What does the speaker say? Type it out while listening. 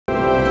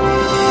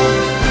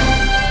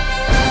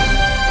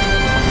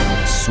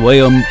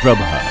Swayam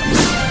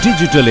Prabha.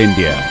 Digital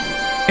India.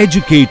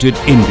 Educated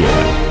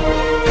India.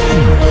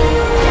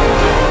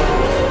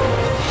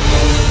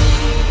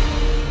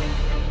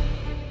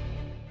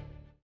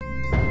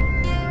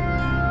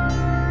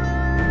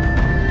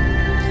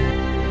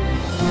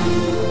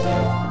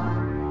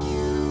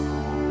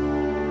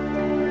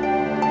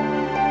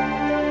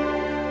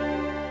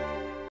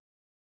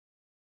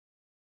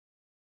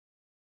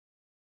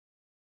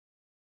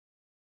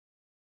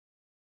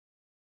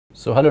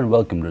 So hello and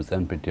welcome to this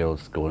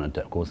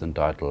NPTEL course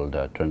entitled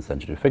 20th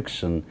Century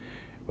Fiction,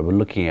 where we're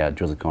looking at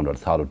Joseph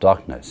Conrad's Heart of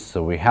Darkness.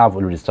 So we have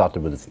already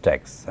started with this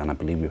text, and I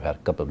believe we've had a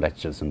couple of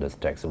lectures in this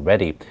text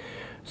already.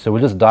 So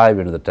we'll just dive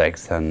into the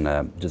text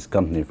and just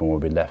continue from where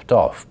we left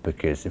off,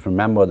 because if you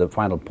remember the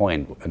final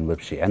point in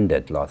which she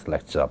ended last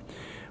lecture,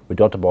 we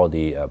talked about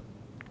the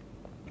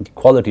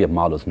quality of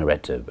Marlowe's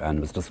narrative, and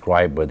it was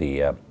described by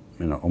the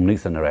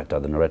omniscient narrator,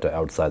 the narrator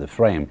outside the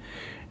frame,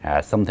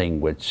 as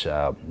something which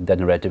that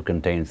narrative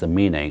contains a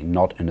meaning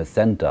not in the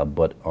center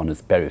but on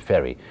its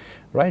periphery,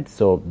 right?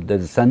 So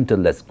there's a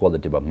centerless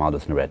quality about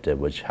Marlowe's narrative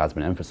which has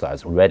been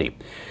emphasized already.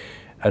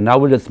 And now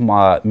we'll just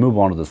move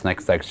on to this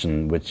next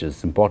section, which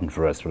is important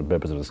for us for the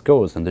purpose of this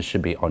course, and this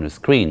should be on your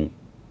screen,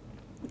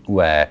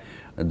 where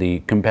the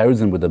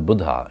comparison with the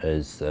Buddha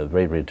is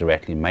very, very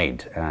directly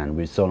made. And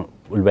we saw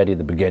already at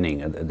the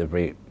beginning, at the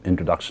very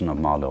introduction of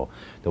Marlowe,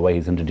 the way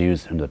he's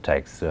introduced in the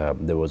text,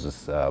 there was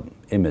this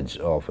image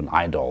of an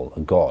idol,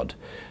 a god,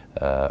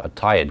 a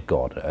tired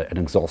god, an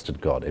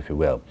exhausted god, if you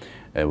will,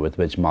 with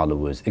which Marlowe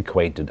was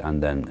equated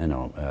and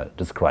then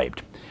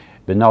described.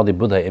 But now the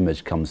Buddha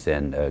image comes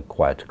in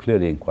quite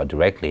clearly and quite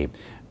directly.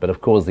 But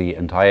of course the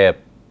entire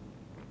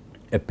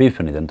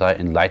epiphany, the entire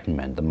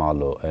enlightenment that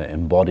Marlowe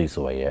embodies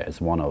over here is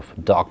one of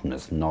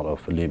darkness, not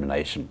of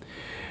illumination.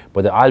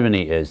 But the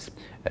irony is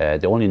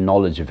the only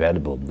knowledge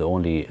available, the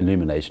only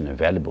illumination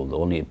available, the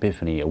only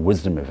epiphany or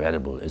wisdom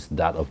available is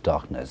that of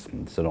darkness.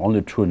 So the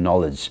only true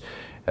knowledge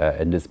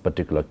in this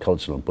particular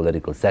cultural and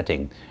political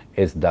setting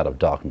is that of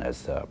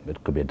darkness.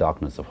 It could be a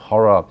darkness of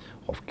horror,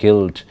 of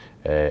guilt,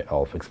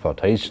 of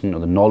exploitation,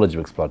 or the knowledge of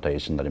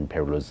exploitation that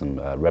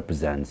imperialism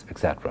represents,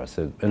 etc.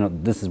 So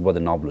this is what the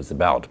novel is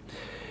about.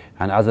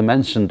 And as I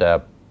mentioned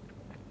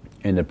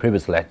in the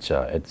previous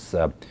lecture, it's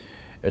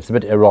a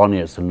bit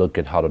erroneous to look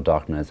at Heart of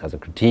Darkness as a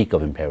critique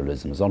of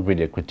imperialism. It's not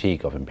really a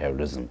critique of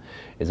imperialism.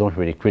 It's not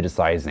really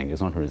criticizing.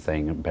 It's not really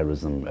saying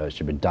imperialism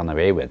should be done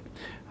away with.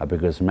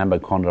 Because remember,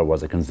 Conrad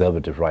was a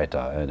conservative writer,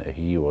 and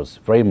he was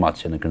very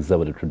much in a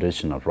conservative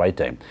tradition of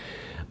writing.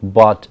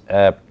 But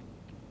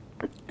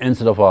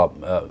instead of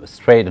a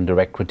straight and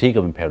direct critique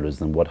of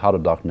imperialism, what Heart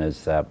of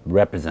Darkness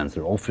represents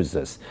or offers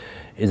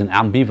is an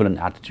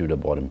ambivalent attitude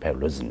about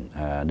imperialism.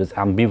 This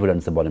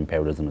ambivalence about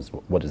imperialism is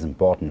what is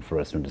important for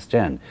us to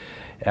understand.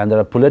 And there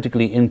are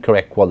politically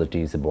incorrect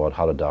qualities about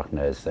Heart of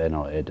Darkness.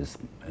 It is,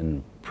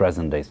 in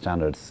present-day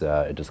standards,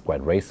 it is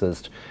quite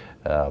racist.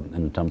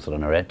 In terms of the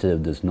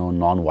narrative, there's no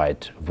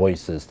non-white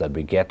voices that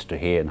we get to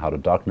hear in Heart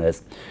of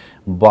Darkness.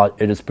 But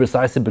it is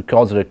precisely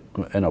because of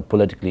the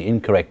politically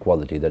incorrect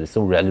quality that is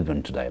so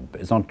relevant today.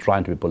 It's not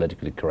trying to be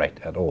politically correct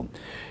at all.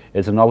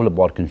 It's a novel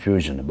about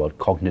confusion, about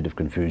cognitive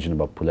confusion,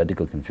 about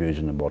political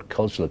confusion, about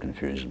cultural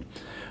confusion.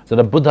 So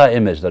the Buddha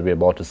image that we're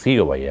about to see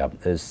over here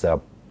is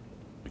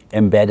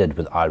embedded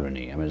with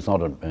irony. I mean, it's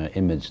not an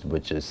image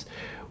which is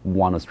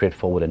one of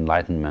straightforward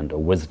enlightenment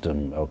or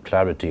wisdom or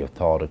clarity of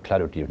thought or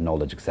clarity of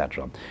knowledge,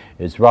 etc.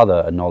 It's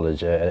rather a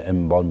knowledge,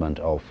 embodiment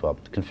of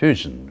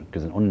confusion,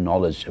 because the only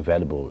knowledge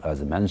available,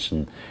 as I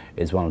mentioned,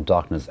 is one of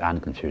darkness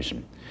and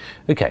confusion.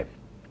 Okay,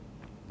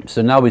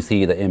 so now we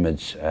see the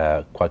image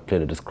quite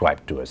clearly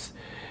described to us.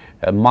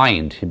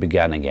 Mind, he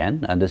began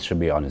again, and this should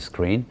be on his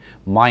screen.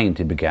 Mind,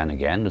 he began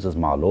again, this is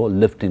Marlowe,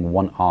 lifting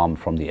one arm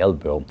from the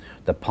elbow,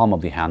 the palm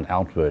of the hand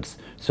outwards,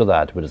 so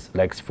that with his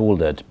legs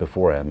folded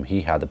before him,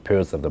 he had the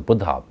pose of the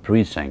Buddha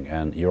preaching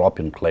in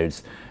European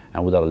clothes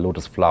and without a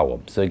lotus flower.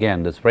 So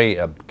again, this very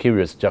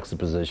curious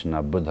juxtaposition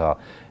of Buddha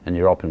in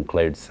European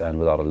clothes and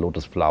without a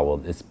lotus flower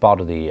is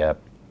part of the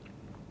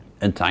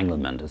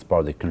entanglement, is part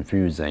of the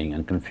confusing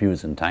and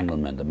confused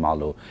entanglement that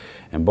Marlowe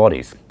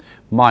embodies.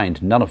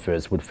 Mind, none of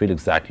us would feel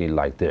exactly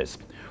like this.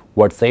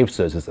 What saves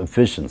us is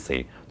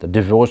efficiency, the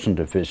devotion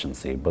to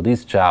efficiency. But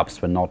these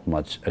chaps were not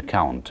much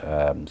account.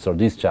 So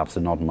these chaps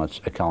are not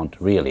much account,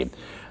 really.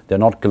 They're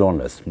not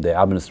colonialists. Their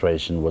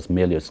administration was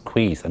merely a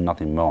squeeze and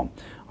nothing more,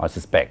 I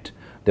suspect.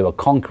 They were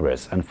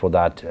conquerors, and for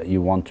that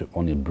you want to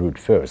only brood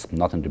first,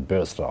 nothing to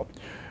burst up.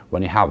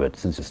 When you have it,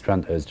 since your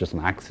strength is just an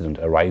accident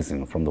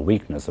arising from the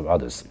weakness of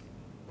others.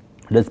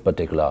 This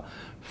particular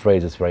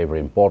phrase is very,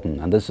 very important,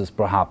 and this is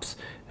perhaps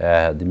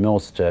the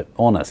most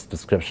honest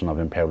description of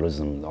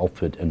imperialism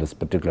offered in this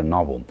particular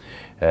novel,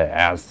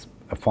 as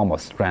a form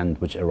of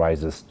strength which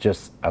arises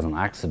just as an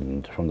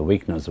accident from the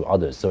weakness of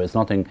others. So it's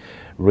nothing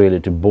really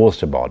to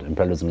boast about.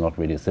 Imperialism is not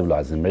really a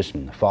civilizing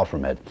mission, far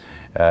from it.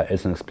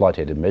 It's an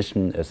exploitative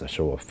mission, it's a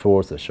show of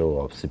force, a show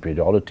of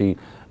superiority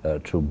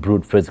to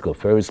brute physical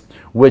foes,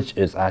 which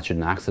is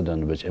actually an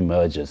accident which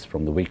emerges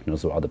from the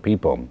weakness of other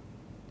people.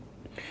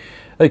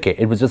 Okay,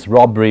 it was just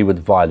robbery with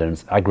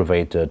violence,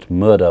 aggravated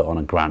murder on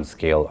a grand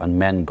scale, and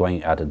men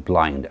going at it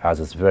blind, as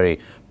is very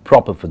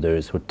proper for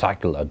those who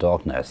tackle a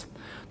darkness.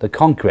 The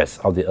conquest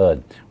of the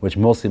earth, which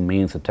mostly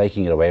means the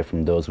taking it away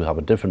from those who have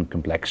a different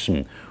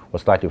complexion or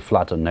slightly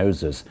flatter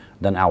noses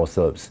than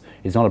ourselves,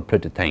 is not a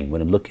pretty thing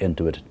when you look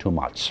into it too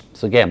much.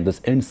 So again,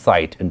 this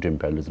insight into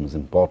imperialism is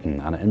important,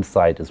 and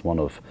insight is one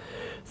of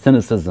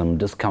cynicism,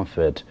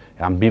 discomfort,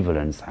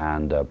 ambivalence,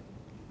 and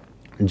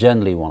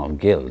generally one of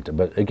guilt.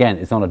 But again,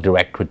 it's not a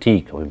direct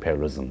critique of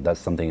imperialism. That's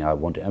something I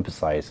want to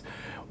emphasize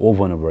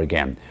over and over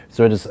again.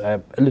 So it is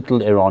a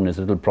little erroneous,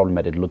 a little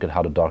problematic to look at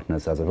How to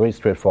Darkness as a very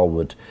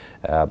straightforward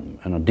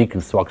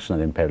deconstruction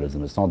of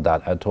imperialism. It's not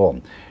that at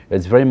all.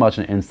 It's very much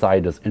an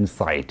insider's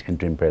insight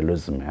into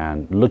imperialism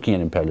and looking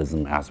at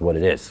imperialism as what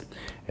it is,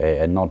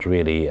 and not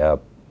really a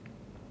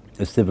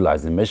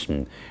civilizing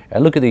mission.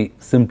 And look at the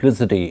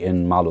simplicity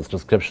in Marlowe's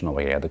description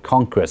over here, the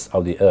conquest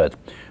of the earth,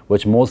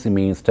 which mostly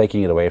means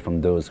taking it away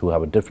from those who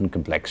have a different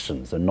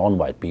complexion, so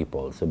non-white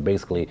people. So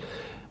basically,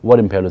 what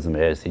imperialism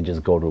is, you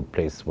just go to a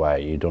place where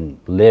you don't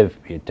live,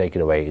 you take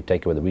it away, you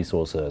take away the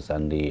resources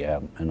and the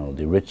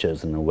the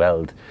riches and the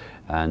wealth,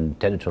 and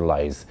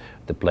territorialize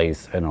the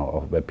place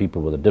where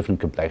people with a different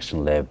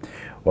complexion live,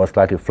 or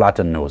slightly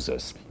flatter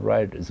noses,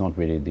 right? It's not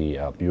really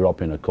the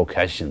European or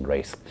Caucasian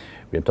race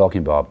we're talking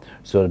about.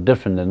 So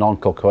different, the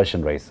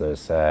non-Caucasian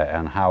races,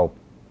 and how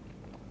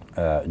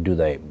do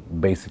they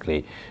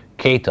basically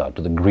cater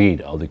to the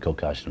greed of the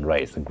Caucasian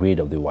race, the greed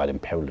of the white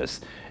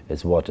imperialists,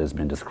 is what has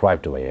been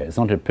described over here. It's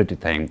not a pretty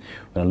thing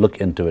when I look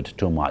into it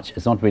too much.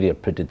 It's not really a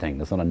pretty thing.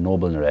 It's not a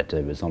noble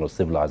narrative. It's not a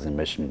civilizing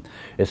mission.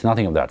 It's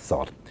nothing of that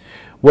sort.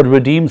 What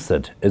redeems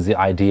it is the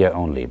idea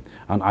only,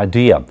 an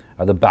idea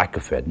at the back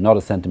of it, not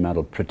a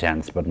sentimental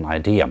pretense, but an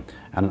idea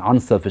and an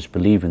unselfish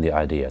belief in the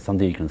idea,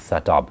 something you can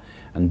set up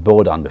and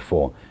bow down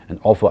before and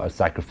offer a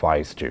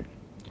sacrifice to.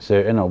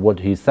 So, what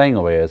he's saying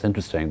over here is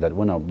interesting, that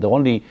the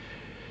only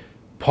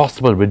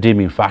possible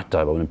redeeming factor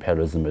of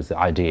imperialism is the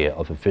idea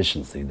of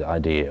efficiency, the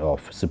idea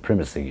of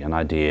supremacy, an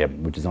idea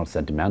which is not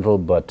sentimental,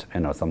 but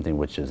something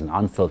which is an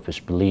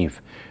unselfish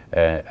belief,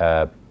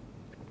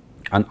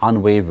 an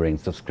unwavering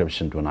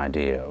subscription to an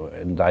idea.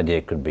 And the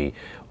idea could be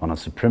one of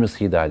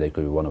supremacy, the idea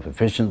could be one of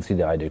efficiency,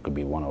 the idea could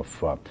be one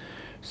of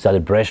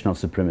celebration of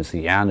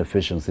supremacy and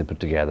efficiency put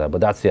together. But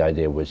that's the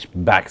idea which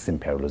backs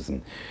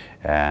imperialism,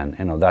 and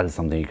that is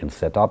something you can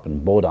set up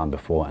and bow down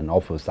before and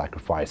offer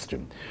sacrifice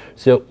to.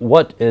 So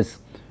what is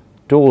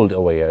told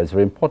over here is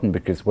very important,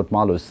 because what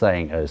Marlowe is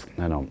saying is,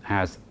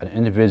 as an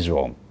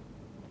individual,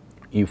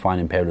 you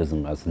find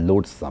imperialism as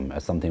loathsome,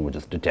 as something which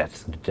is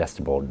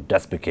detestable,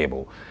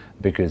 despicable,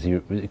 because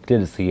you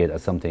clearly see it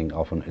as something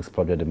of an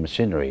exploitative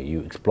machinery.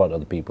 You exploit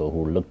other people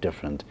who look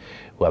different,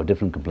 who have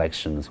different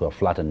complexions, who have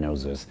flatter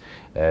noses.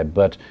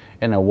 But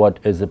what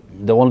is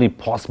the only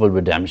possible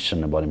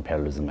redemption about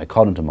imperialism,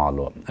 according to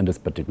Marlowe in this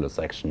particular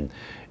section,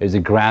 is a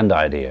grand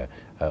idea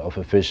of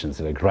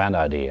efficiency, a grand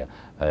idea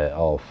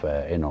of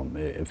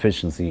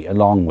efficiency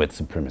along with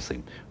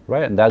supremacy,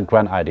 right? And that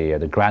grand idea,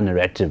 the grand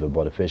narrative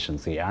about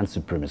efficiency and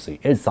supremacy,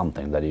 is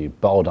something that you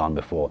bow down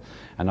before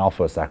and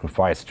offer a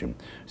sacrifice to.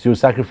 So you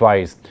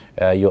sacrifice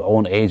your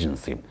own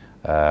agency,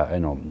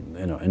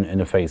 in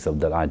the face of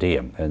that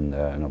idea,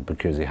 and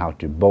because you have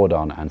to bow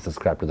down and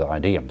subscribe to the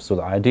idea. So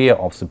the idea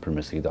of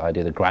supremacy, the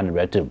idea, the grand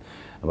narrative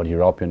about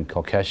European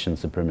Caucasian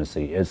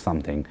supremacy, is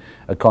something,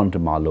 according to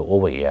Marlowe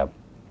over here,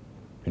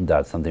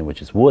 that's something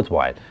which is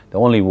worthwhile, the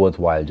only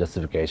worthwhile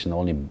justification, the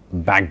only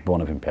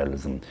backbone of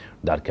imperialism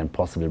that can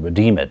possibly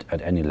redeem it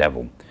at any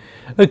level.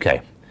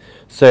 Okay,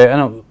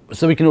 so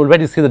so we can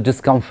already see the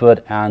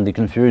discomfort and the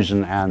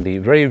confusion and the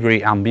very, very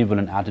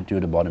ambivalent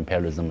attitude about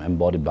imperialism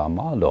embodied by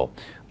Marlowe,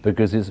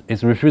 because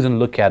he's refusing to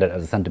look at it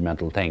as a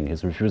sentimental thing.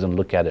 He's refusing to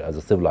look at it as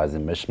a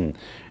civilizing mission,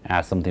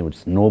 as something which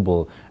is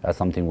noble, as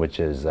something which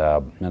is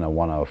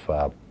one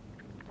of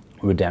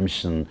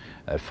redemption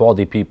for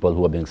the people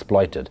who have been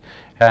exploited.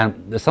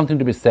 And there's something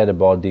to be said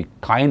about the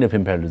kind of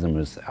imperialism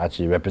he's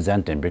actually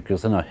representing,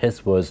 because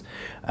his was,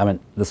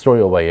 the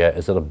story over here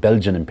is sort of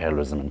Belgian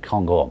imperialism in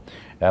Congo,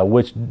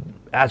 which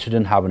actually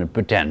didn't have any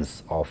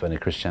pretense of any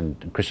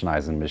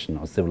Christianizing mission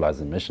or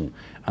civilizing mission,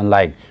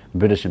 unlike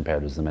British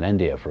imperialism in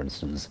India, for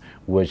instance,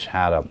 which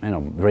had a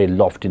very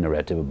lofty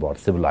narrative about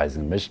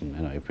civilizing mission.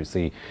 If we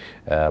see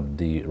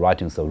the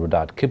writings of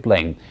Rudyard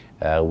Kipling,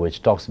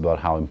 which talks about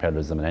how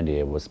imperialism in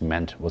India was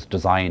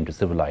designed to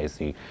civilize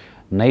the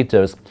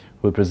natives,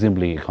 who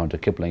presumably, according to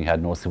Kipling,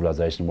 had no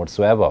civilization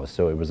whatsoever.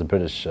 So it was a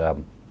British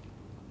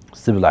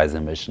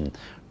civilizing mission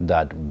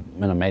that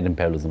made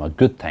imperialism a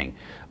good thing.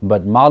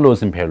 But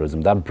Marlowe's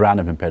imperialism, that brand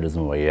of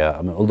imperialism over here,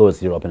 although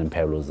it's European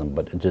imperialism,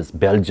 but it is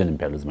Belgian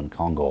imperialism in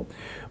Congo,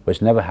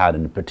 which never had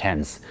any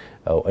pretense,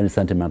 any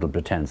sentimental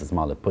pretense, as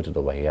Marlowe put it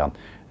over here,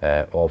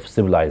 of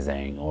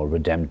civilizing or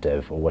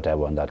redemptive or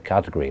whatever in that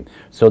category.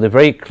 So the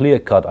very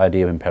clear-cut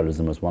idea of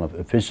imperialism was one of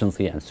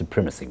efficiency and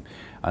supremacy.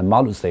 And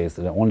Marlowe says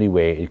that the only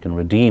way it can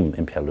redeem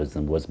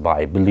imperialism was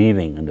by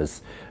believing in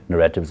this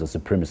narratives of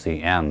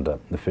supremacy and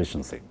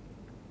efficiency.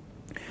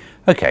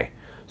 Okay,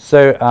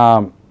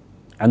 so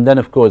And then,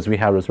 of course, we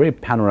have this very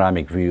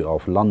panoramic view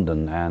of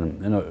London,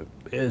 and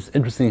it's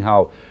interesting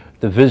how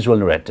the visual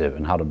narrative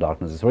in Heart of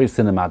Darkness is very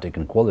cinematic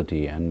in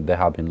quality, and there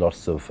have been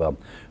lots of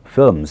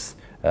films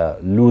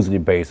loosely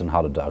based on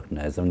Heart of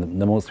Darkness.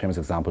 And the most famous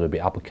example would be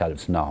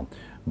Apocalypse Now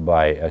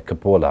by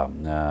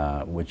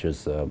Coppola, which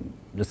is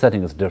the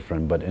setting is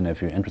different, but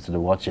if you're interested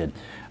to watch it,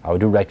 I would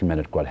do recommend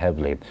it quite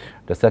heavily.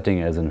 The setting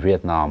is in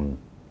Vietnam,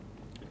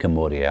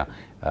 Cambodia,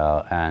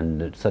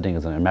 and the setting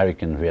is an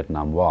American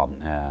Vietnam War,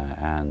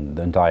 and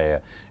the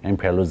entire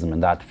imperialism in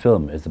that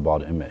film is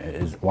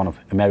one of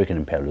American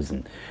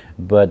imperialism.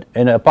 But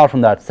apart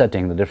from that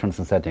setting, the difference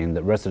in setting,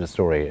 the rest of the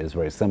story is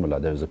very similar.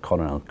 There's a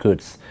Colonel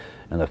Kurtz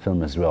in the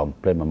film as well,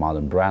 played by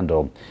Marlon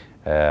Brando,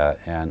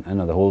 and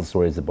the whole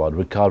story is about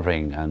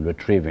recovering and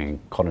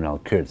retrieving Colonel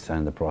Kurtz, and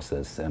in the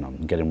process,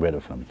 getting rid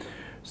of him.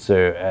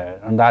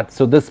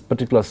 So this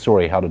particular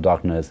story, Heart of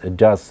Darkness,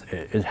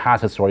 it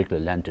has historically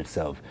lent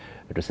itself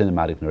to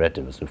cinematic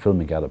narratives, to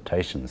filmic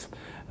adaptations,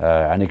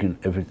 and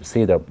if you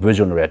see the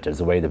visual narratives,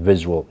 the way the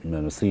visual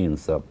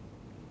scenes, the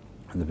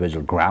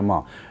visual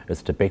grammar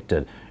is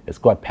depicted, it's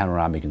quite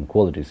panoramic in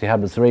quality. So you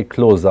have this very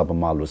close up of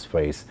Marlowe's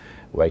face,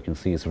 where you can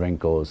see his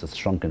wrinkles, his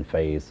shrunken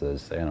face,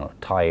 his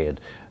tired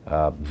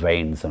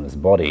veins on his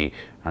body,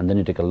 and then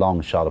you take a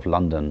long shot of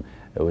London,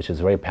 which is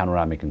very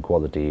panoramic in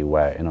quality,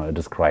 where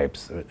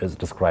it's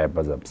described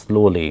as a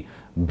slowly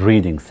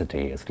breathing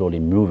city, a slowly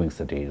moving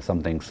city,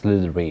 something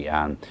slithery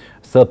and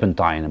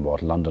serpentine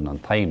about London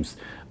and Thames,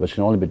 which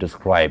can only be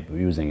described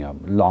using a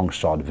long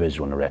shot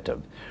visual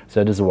narrative.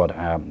 So this is what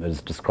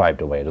is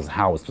described away. This is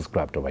how it's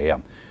described away.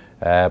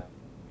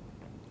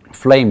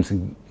 Flames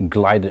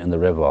glided in the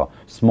river,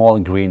 small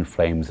green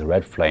flames,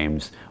 red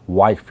flames,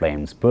 white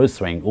flames,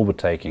 pursuing,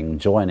 overtaking,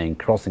 joining,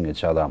 crossing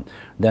each other,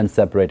 then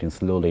separating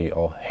slowly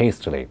or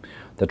hastily.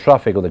 The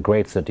traffic of the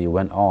great city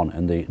went on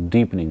in the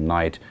deepening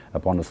night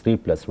upon the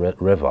sleepless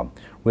river.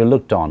 We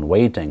looked on,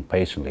 waiting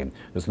patiently.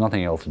 There's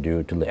nothing else to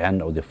do till the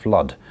end of the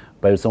flood,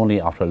 but it's only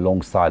after a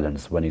long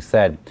silence when he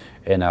said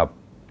in a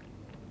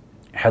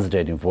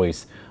hesitating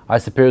voice, "I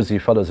suppose you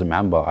fellows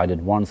remember I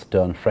did once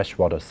turn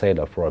freshwater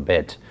sailor for a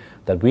bit,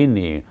 that we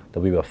knew that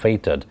we were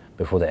fated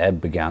before the ebb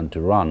began to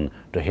run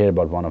to hear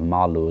about one of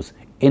Marlowe's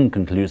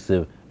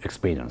inconclusive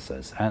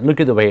experiences." And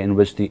look at the way in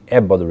which the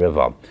ebb of the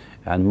river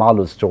and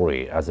Marlowe's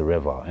story as a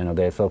river,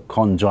 they're sort of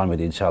conjoined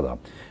with each other.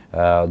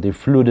 The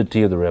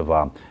fluidity of the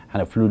river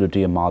and the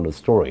fluidity of Marlowe's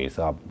stories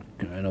are,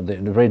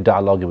 they're very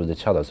dialogue with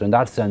each other. So in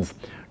that sense,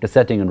 the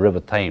setting in River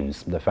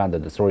Thames, the fact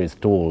that the story is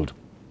told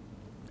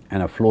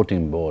in a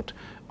floating boat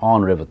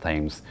on River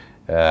Thames,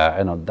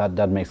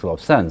 that makes a lot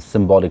of sense,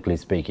 symbolically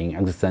speaking,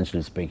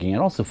 existentially speaking,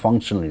 and also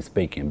functionally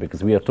speaking,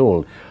 because we are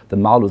told the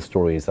Marlowe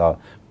stories are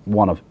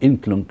one of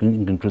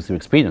inconclusive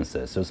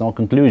experiences. So there's no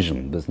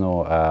conclusion, there's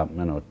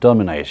no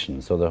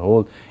termination. So the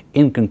whole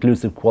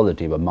inconclusive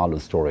quality of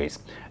Marlowe's stories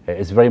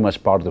is very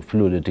much part of the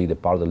fluidity, the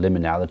part of the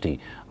liminality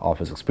of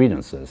his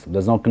experiences.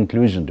 There's no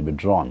conclusion to be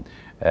drawn,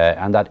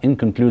 and that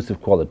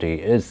inconclusive quality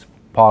is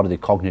part of the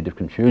cognitive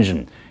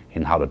confusion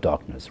in Heart of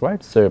Darkness,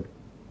 right? So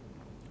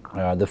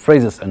the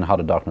phrases in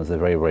Heart of Darkness are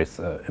very, very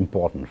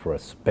important for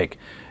us to pick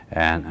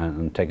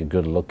and take a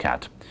good look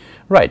at.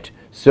 Right,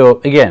 so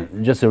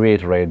again, just to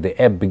reiterate, the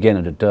ebb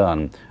beginning to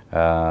turn,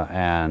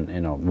 and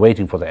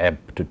waiting for the ebb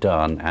to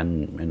turn,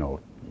 and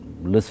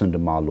listen to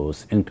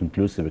Marlowe's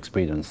inconclusive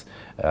experience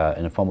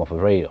in the form of a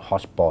very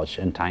hodgepodge,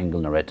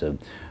 entangled narrative.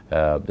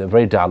 They're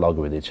very dialogue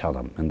with each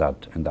other in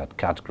that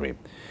category.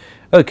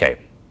 Okay,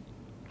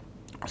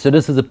 so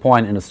this is the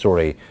point in the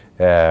story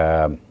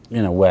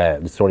where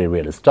the story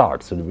really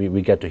starts. So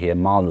we get to hear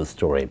Marlowe's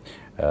story,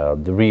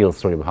 the real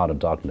story of Heart of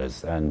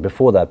Darkness. And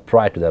before that,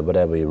 prior to that,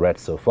 whatever we read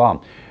so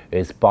far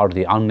is part of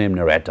the unnamed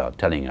narrator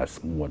telling us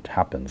what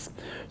happens.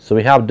 So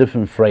we have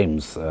different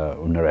frames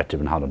of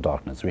narrative in Heart of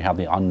Darkness. We have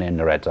the unnamed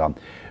narrator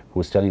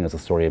who's telling us a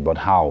story about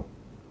how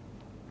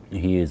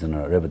he is in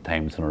a River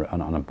Thames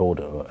on a boat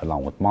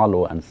along with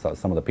Marlowe and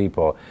some of the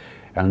people.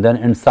 And then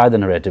inside the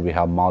narrative, we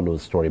have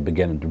Marlowe's story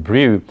beginning to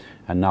brew,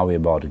 and now we're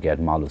about to get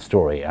Marlowe's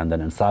story. And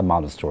then inside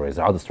Marlowe's stories,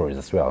 other stories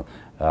as well,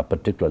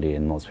 particularly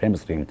and most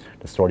famously,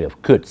 the story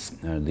of Kurtz,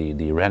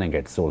 the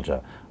renegade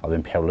soldier of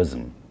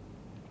imperialism.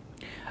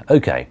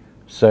 Okay,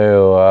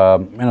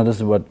 so this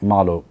is what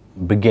Marlowe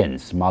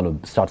begins. Marlowe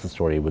starts the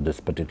story with this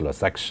particular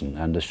section,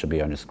 and this should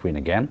be on your screen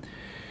again.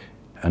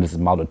 And this is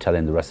Marlowe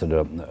telling the rest of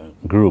the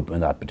group in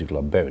that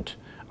particular boat.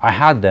 "I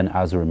had then,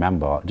 as you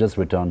remember, just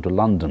returned to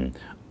London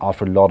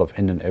after a lot of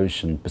Indian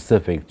Ocean,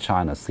 Pacific,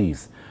 China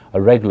seas,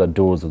 a regular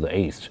dose of the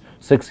East,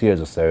 6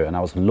 years or so, and I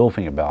was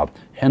loafing about,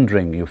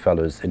 hindering you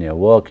fellows in your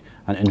work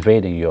and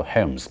invading your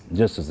homes,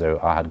 just as though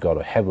I had got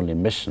a heavenly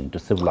mission to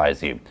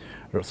civilize you."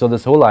 So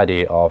this whole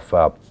idea of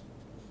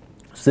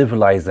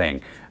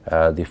civilizing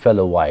the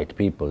fellow white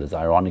people is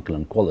ironical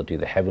in quality,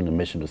 the heavenly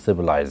mission to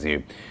civilize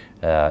you.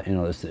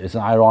 It's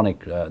an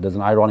ironic. There's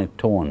an ironic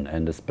tone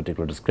in this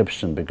particular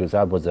description, because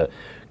that was a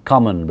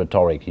common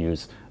rhetoric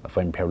used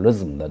for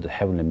imperialism, that the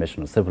heavenly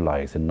mission to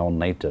civilize the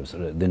non-natives,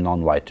 the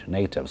non-white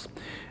natives.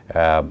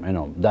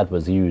 That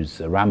was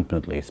used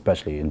rampantly,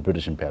 especially in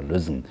British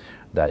imperialism.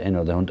 That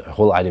the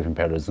whole idea of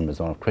imperialism is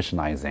one of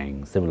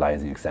Christianizing,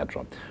 civilizing,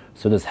 etc.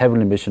 So this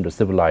heavenly mission to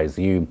civilize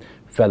you,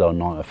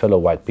 fellow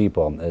white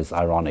people, is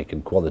ironic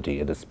in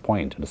quality at this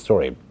point in the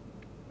story.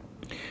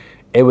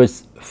 It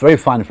was very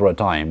fun for a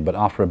time, but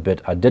after a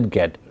bit I did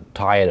get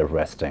tired of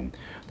resting.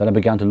 Then I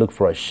began to look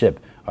for a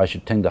ship I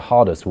should think the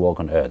hardest to walk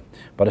on earth,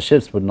 but the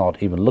ships would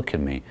not even look at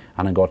me,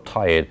 and I got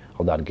tired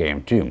of that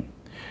game too.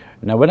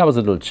 Now, when I was a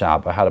little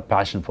chap, I had a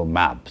passion for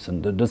maps,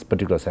 and this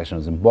particular section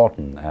is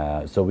important.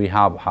 So we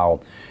have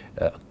how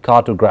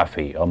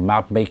cartography or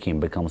map making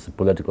becomes a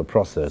political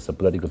process, a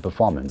political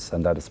performance,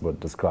 and that is what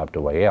described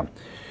over here.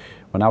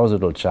 When I was a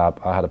little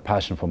chap, I had a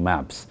passion for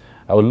maps.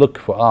 I would look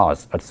for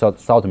hours at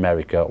South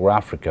America or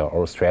Africa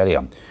or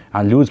Australia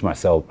and lose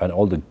myself in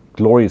all the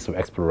glories of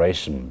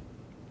exploration.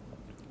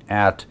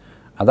 At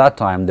that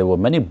time, there were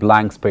many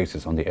blank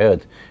spaces on the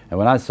earth, and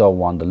when I saw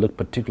one that looked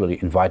particularly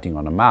inviting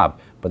on a map,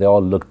 but they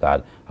all looked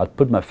at, I'd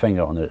put my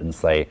finger on it and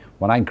say,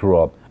 when I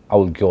grow up, I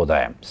will go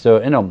there. So,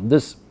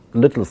 this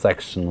little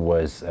section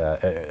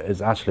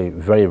is actually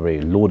very,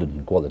 very loaded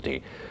in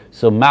quality.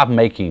 So map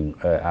making,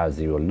 as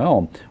you all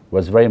know,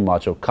 was very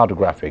much, or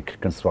cartographic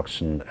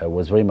construction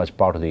was very much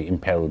part of the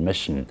imperial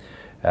mission.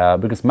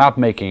 Because map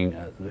making,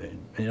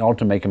 in order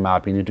to make a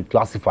map, you need to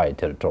classify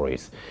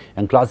territories,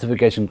 and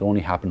classification can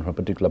only happen from a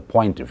particular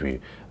point of view,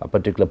 a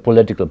particular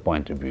political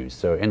point of view.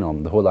 So,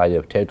 the whole idea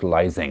of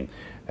territorializing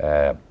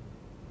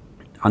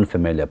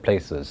unfamiliar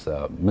places,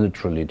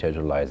 militarily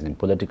territorializing,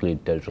 politically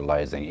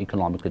territorializing,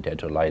 economically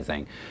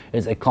territorializing,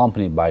 is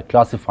accompanied by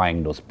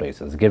classifying those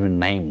places, giving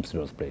names to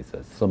those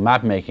places. So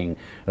map making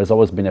has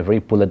always been a very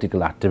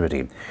political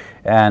activity.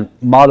 And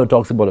Marlowe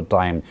talks about a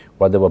time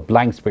where there were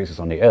blank spaces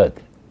on the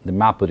earth. The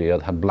map of the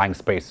earth had blank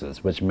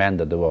spaces, which meant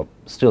that there were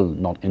still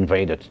not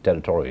invaded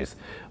territories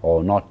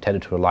or not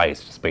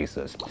territorialized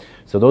spaces.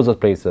 So those are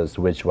places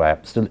which were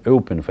still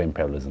open for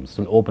imperialism,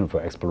 still open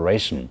for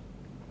exploration,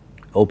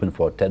 open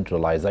for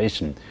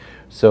territorialization.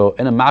 So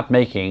in a map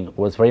making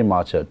was very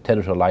much a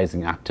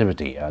territorializing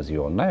activity, as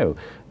you all know.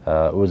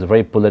 It was a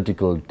very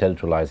political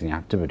territorializing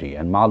activity,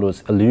 and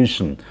Marlowe's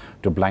allusion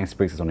to blank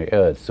spaces on the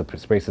earth, so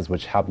spaces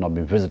which have not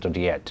been visited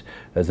yet,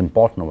 is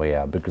important over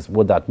here, because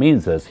what that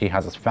means is he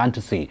has this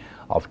fantasy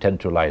of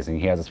territorializing.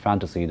 He has this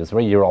fantasy, this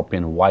very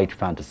European white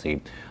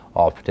fantasy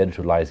of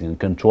territorializing and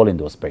controlling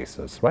those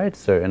spaces, right?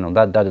 So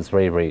that is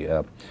very, very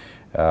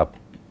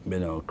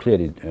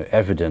clearly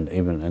evident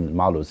even in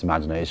Marlowe's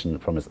imagination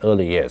from his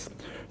early years.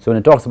 So when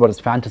he talks about his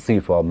fantasy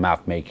for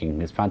map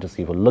making, his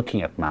fantasy for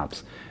looking at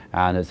maps,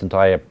 and his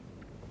entire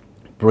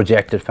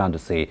projected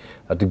fantasy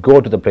to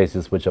go to the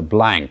places which are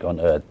blank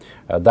on earth,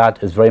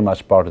 that is very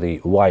much part of the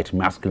white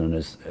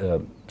masculinist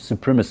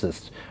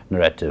supremacist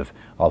narrative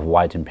of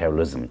white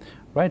imperialism.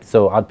 Right,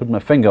 so I'd put my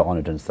finger on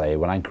it and say,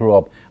 when I grow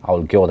up, I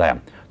will go there.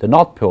 The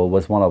North Pole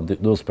was one of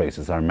those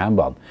places I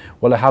remember.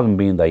 Well, I haven't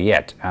been there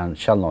yet and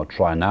shall not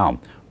try now.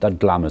 That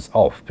glamour's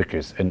off,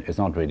 because it's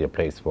not really a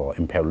place for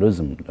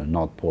imperialism. The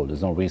North Pole,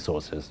 there's no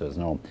resources, there's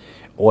no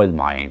oil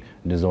mine,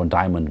 there's no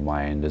diamond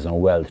mine, there's no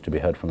wealth to be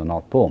heard from the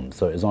North Pole.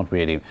 So it's not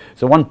really.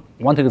 So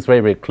one thing is very,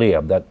 very clear,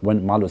 that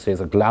when Marlowe says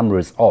the glamour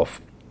is off,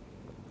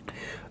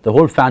 the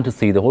whole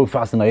fantasy, the whole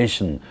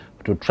fascination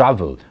to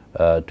travel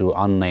to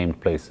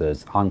unnamed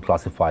places,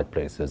 unclassified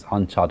places,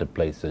 uncharted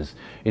places,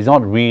 is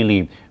not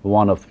really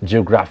one of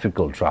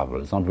geographical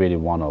travel. It's not really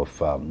one of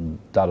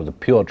that of the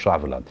pure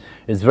traveler.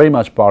 It's very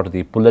much part of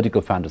the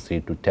political fantasy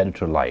to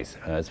territorialize.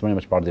 It's very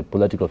much part of the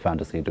political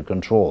fantasy to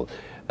control,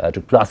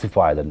 to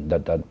classify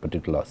that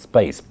particular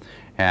space.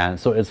 And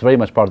so it's very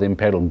much part of the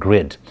imperial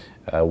grid,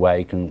 where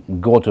you can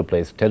go to a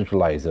place,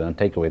 territorialize it, and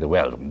take away the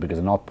wealth, because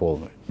the North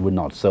Pole would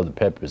not serve the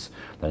purpose.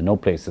 There are no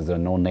places, there are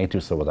no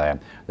natives over there,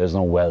 there's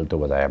no wealth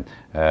over there,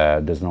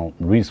 there's no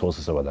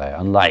resources over there,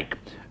 unlike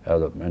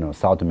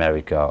South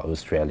America,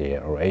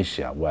 Australia, or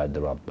Asia, where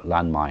there are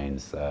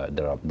landmines,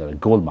 there are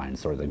gold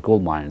mines, there are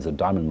gold mines, there are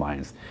diamond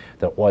mines,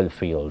 there are oil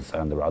fields,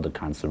 and there are other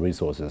kinds of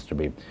resources to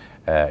be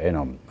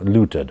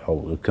looted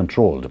or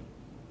controlled.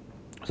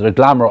 So the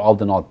glamour of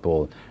the North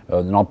Pole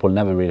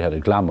never really had a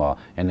glamour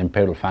in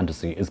imperial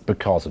fantasy, is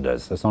because it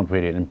is. It's not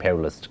really an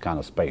imperialist kind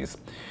of space.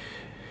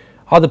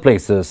 Other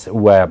places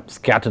were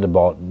scattered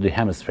about the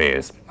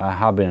hemispheres. I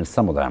have been in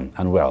some of them,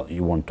 and well,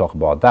 you won't talk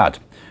about that.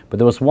 But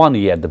there was one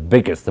yet, the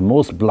biggest, the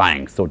most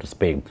blank, so to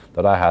speak,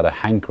 that I had a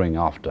hankering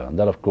after, and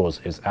that of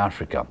course is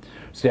Africa.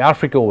 So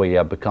Africa over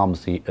here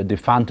becomes the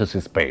fantasy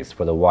space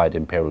for the white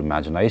imperial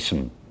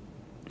imagination.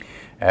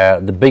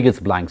 The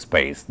biggest blank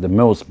space, the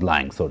most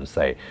blank, so to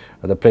say,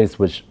 the place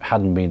which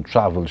hadn't been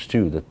traveled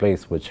to, the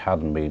place which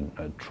hadn't been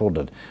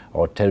trodden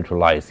or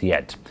territorialized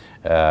yet.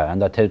 And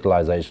that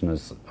territorialization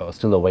is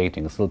still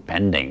awaiting, still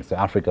pending. So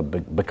Africa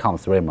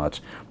becomes very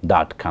much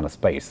that kind of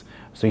space.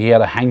 So he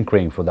had a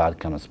hankering for that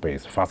kind of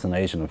space,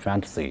 fascination and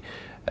fantasy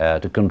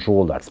to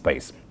control that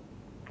space.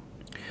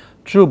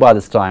 True, by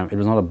this time, it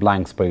was not a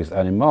blank space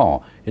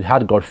anymore. It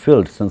had got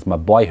filled since my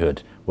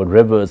boyhood with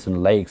rivers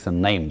and lakes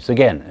and names.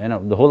 Again,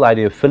 the whole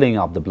idea of filling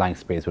up the blank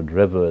space with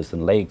rivers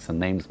and lakes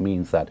and names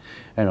means that,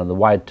 the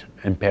white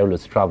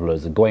imperialist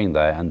travelers are going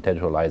there and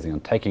territorializing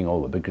and taking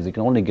over, because you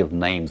can only give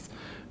names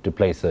to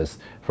places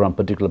from a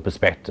particular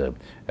perspective.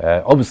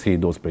 Obviously,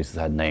 those places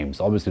had names.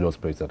 Obviously, those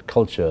places had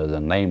cultures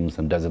and names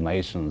and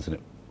designations and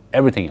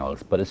everything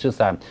else. But it's just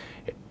that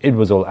it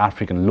was all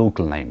African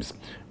local names,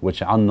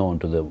 which are unknown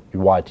to the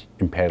white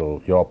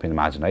imperial European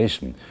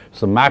imagination.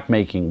 So map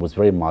making was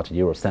very much a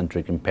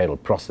Eurocentric imperial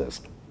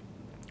process.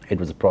 It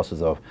was a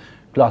process of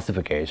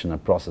classification, a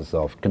process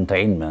of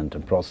containment, a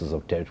process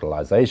of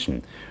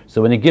territorialization.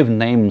 So when you give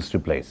names to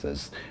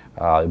places,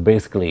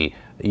 basically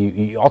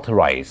you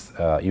authorize,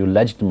 you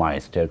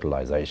legitimize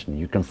territorialization,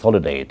 you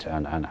consolidate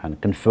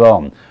and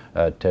confirm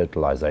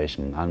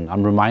territorialization. And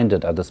I'm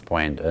reminded at this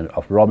point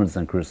of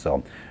Robinson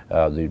Crusoe,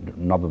 the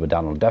novel by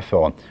Daniel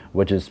Defoe,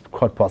 which is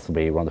quite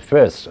possibly one of the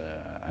first,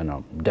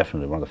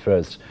 definitely one of the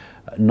first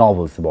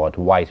novels about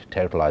white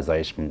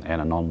territorialization in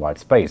a non-white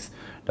space.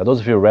 Now,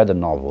 those of you who read the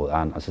novel,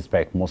 and I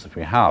suspect most of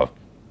you have,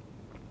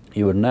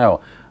 you would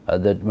know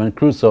that when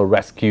Crusoe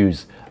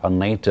rescues a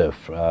native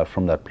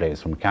from that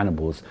place, from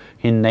cannibals,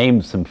 he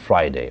names him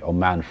Friday, or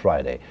Man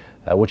Friday,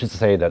 which is to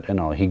say that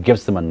he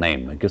gives him a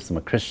name, he gives him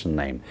a Christian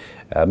name,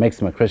 makes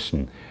him a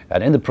Christian,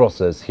 and in the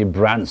process he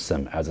brands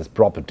him as his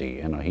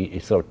property. He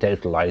sort of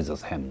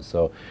territorializes him.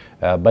 So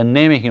by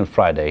naming him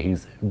Friday,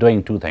 he's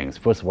doing two things.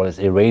 First of all, he's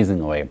erasing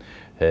away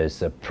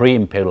his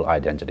pre-imperial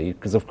identity,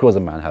 because of course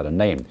the man had a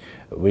name.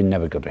 We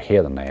never got to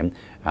hear the name.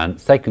 And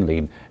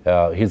secondly,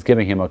 he's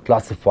giving him a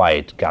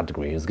classified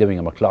category. He's giving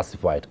him a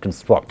classified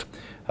construct.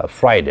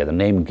 Friday, the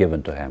name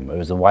given to him, it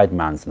was a white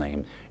man's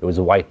name. It was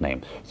a white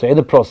name. So in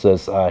the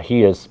process,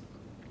 he is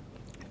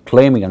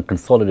claiming and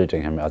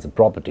consolidating him as a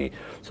property.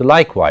 So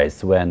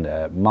likewise, when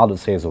Malo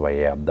says over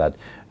here that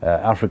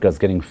Africa is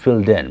getting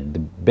filled in, the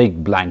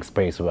big blank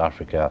space of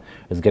Africa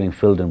is getting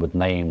filled in with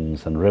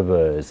names and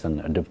rivers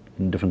and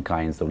different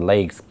kinds of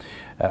lakes,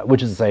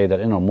 which is to say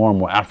that more and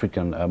more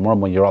African, more and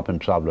more European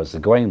travelers are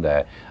going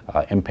there,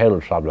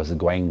 imperial travelers are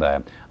going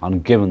there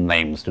and giving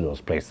names to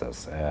those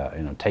places,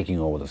 taking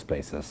over those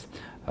places,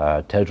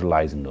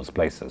 territorializing those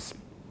places.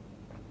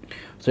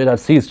 So it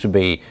had ceased to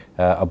be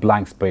a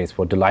blank space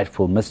for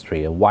delightful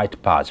mystery, a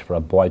white patch for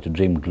a boy to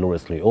dream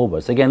gloriously over.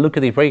 So again, look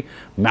at the very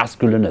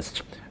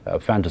masculinist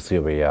fantasy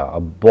over here, a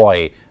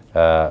boy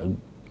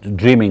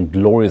dreaming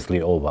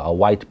gloriously over, a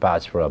white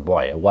patch for a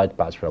boy, a white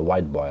patch for a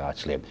white boy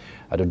actually,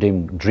 to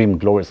dream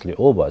gloriously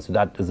over. So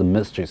that is a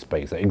mystery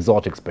space, an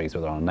exotic space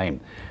without a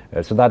name.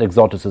 So that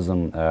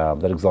exoticism,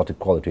 that exotic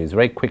quality is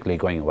very quickly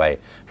going away,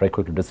 very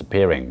quickly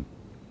disappearing,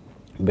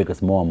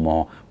 because more and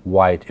more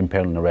white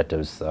imperial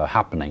narratives are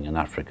happening in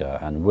Africa,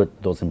 and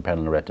with those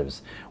imperial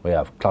narratives we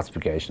have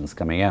classifications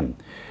coming in.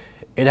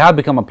 It had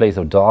become a place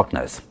of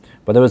darkness,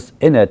 but there was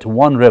in it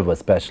one river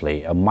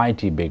especially, a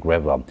mighty big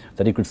river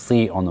that you could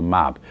see on the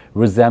map,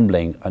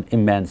 resembling an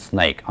immense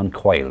snake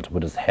uncoiled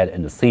with its head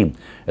in the sea,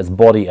 its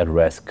body at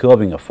rest,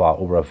 curving afar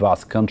over a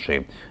vast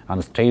country, and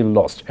its tail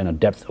lost in the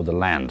depths of the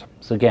land.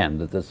 So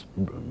again, this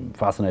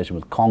fascination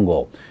with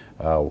Congo,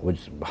 which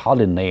is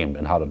hardly named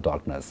in Heart of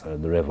Darkness,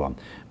 the river,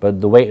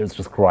 but the way it's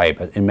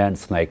described, an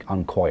immense snake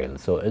uncoiled.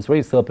 So it's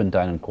very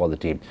serpentine in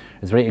quality,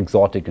 it's very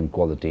exotic in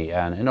quality,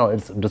 and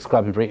it's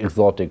described in very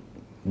exotic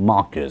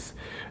markers,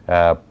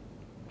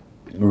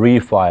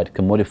 reified,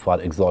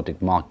 commodified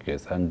exotic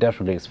markers, and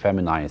definitely it's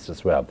feminized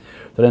as well.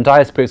 So the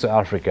entire space of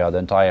Africa, the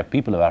entire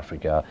people of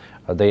Africa,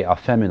 they are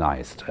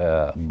feminized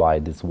by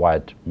this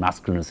white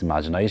masculinist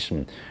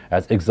imagination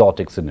as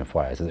exotic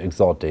signifiers, as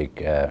exotic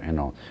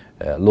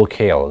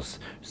locales,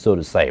 so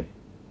to say.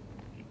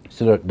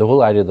 So the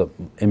whole idea of the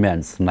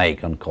immense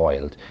snake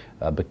uncoiled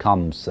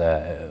becomes,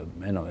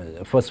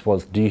 first of all,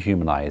 it's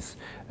dehumanized.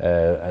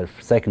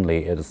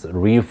 Secondly, it is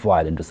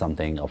reified into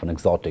something of an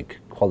exotic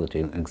quality,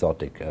 an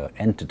exotic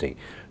entity,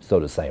 so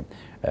to say.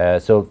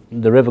 So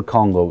the river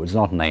Congo is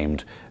not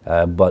named,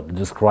 but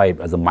described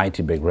as a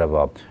mighty big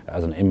river,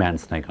 as an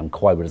immense snake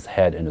uncoiled with its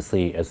head in the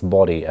sea, its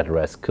body at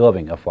rest,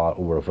 curving afar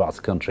over a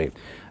vast country,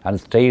 and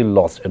its tail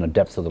lost in the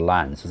depths of the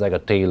land. So it's like a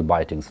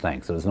tail-biting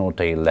snake, so there's no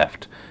tail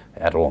left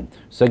at all.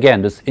 So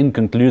again, this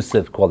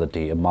inconclusive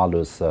quality of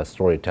Malo's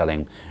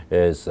storytelling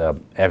is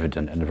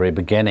evident in the very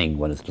beginning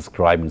when it's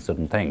describing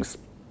certain things.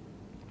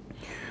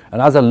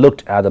 And as I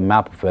looked at the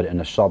map of it in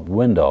a shop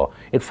window,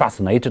 it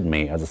fascinated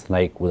me as a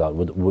snake with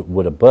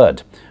a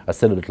bird, a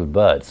silly little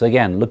bird. So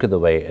again, look at the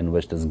way in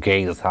which this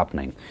gaze is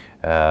happening.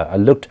 I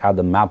looked at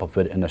the map of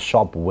it in a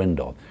shop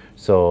window.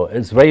 So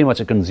it's very much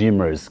a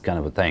consumer's kind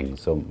of a thing.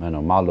 So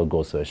Malo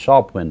goes to a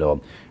shop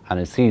window and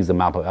he sees the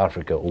map of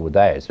Africa over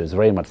there. So it's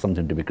very much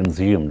something to be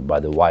consumed by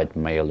the white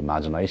male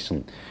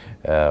imagination,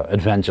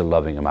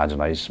 adventure-loving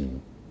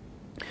imagination.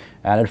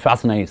 And it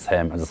fascinates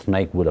him as a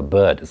snake would a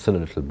bird, a silly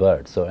little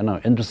bird. So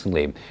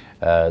interestingly,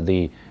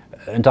 the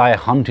entire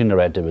hunting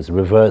narrative is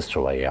reversed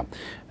over here,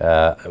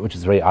 which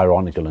is very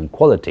ironical in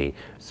quality.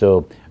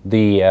 So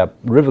the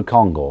River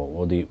Congo,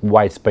 or the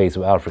white space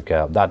of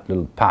Africa, that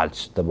little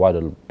patch, the white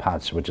little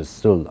patch which is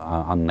still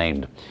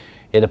unnamed,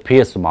 it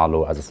appears to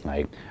Marlowe as a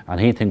snake, and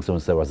he thinks of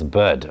himself as a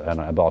bird and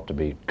about to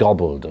be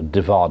gobbled or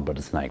devoured by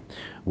the snake,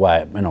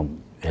 where,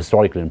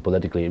 historically and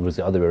politically it was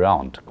the other way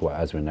around.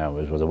 As we know,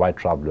 it was the white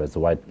travelers, the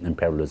white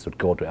imperialists would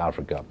go to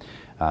Africa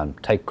and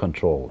take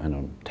control,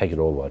 take it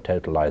over,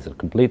 totalize it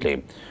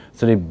completely.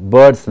 So the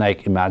bird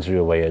snake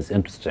imagery way is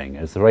interesting.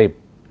 It's a very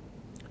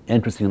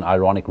interesting and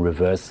ironic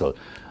reversal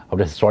of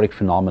the historic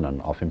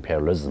phenomenon of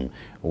imperialism,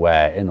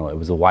 where it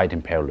was a white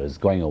imperialist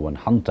going over and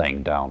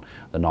hunting down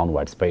the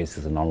non-white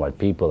spaces, the non-white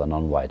people, the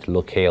non-white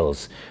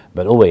locales.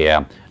 But over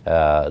here,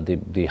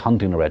 the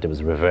hunting narrative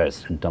is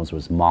reversed in terms of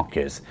its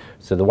markers.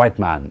 So the white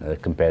man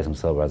compares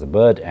himself as a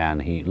bird,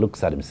 and he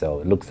looks at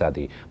himself, looks at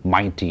the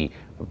mighty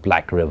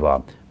Black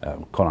River,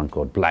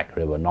 quote-unquote Black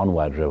River,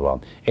 non-white river,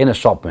 in a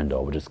shop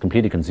window, which is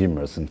completely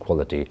consumerist in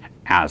quality,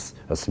 as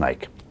a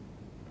snake.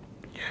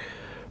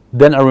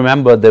 Then I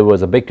remember there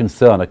was a big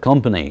concern, a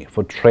company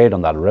for trade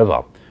on that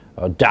river.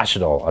 Dash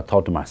it all, I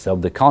thought to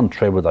myself, they can't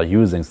trade without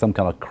using some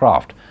kind of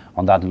craft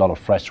on that lot of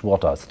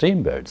freshwater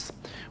steamboats.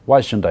 Why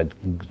shouldn't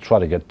I try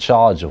to get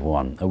charge of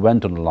one? I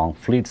went along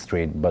Fleet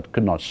Street but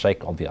could not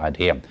shake off the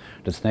idea.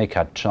 The snake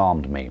had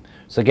charmed me.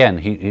 So again,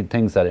 he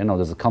thinks that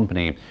there's a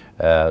company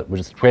which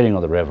is trading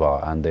on the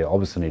river, and they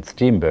obviously need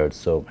steamboats,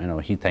 so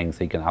he thinks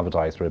he can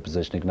advertise for a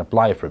position, he can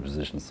apply for a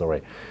position,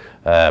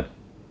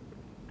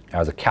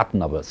 as a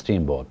captain of a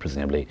steamboat,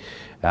 presumably.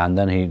 And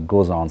then he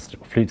goes on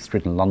Fleet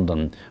Street in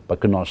London,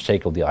 but could not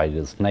shake off the idea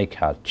the snake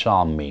had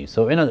charmed me.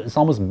 So it's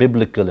almost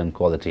biblical in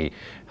quality,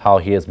 how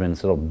he has been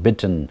sort of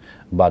bitten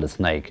by the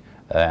snake,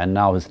 and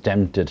now is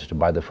tempted to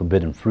buy the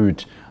forbidden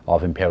fruit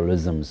of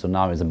imperialism. So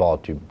now he's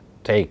about to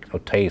take or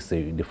taste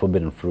the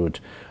forbidden fruit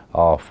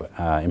of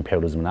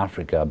imperialism in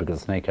Africa, because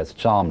the snake has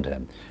charmed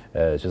him.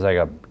 It's just like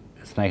a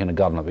snake in the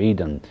Garden of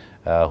Eden,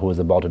 who is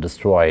about to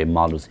destroy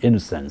Marlowe's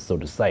innocence, so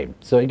to say.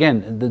 So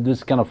again,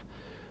 this kind of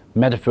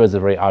metaphors are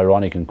very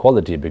ironic in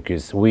quality,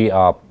 because we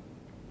are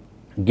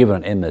given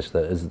an image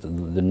that is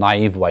the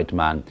naive white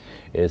man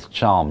is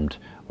charmed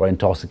or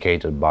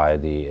intoxicated by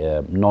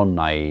the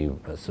non-naive,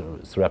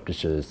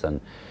 surreptitious and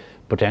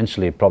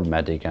potentially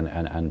problematic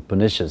and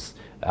pernicious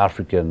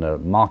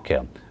African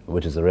marker,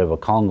 which is the River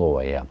Congo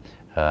here.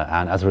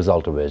 And as a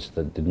result of which,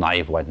 the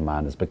naive white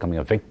man is becoming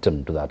a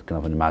victim to that kind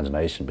of an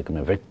imagination,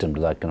 becoming a victim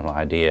to that kind of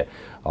idea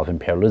of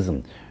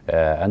imperialism.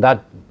 And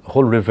that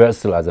whole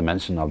reversal, as I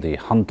mentioned, of the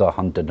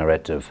hunter-hunted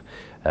narrative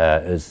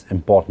is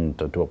important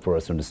for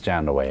us to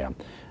understand over here.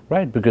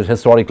 Right? Because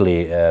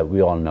historically,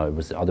 we all know it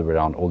was the other way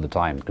around all the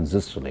time,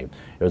 consistently.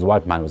 It was a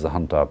white man who was a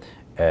hunter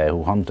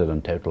who hunted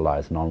and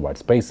totalized non-white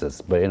spaces.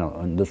 But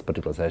in this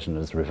particular session,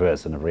 it's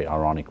reversed in a very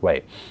ironic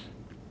way.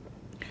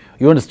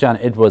 You understand,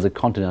 it was a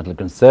continental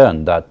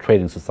concern, that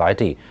trading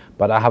society,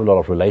 but I have a lot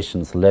of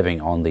relations living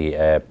on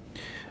the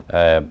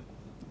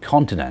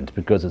continent,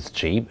 because it's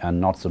cheap and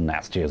not so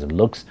nasty as it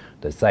looks,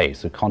 they say.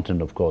 So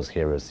continent, of course,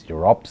 here is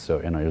Europe, so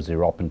it's a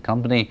European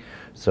company.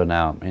 So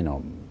now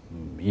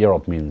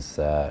Europe means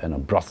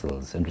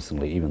Brussels.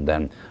 Interestingly, even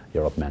then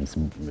Europe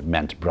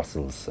meant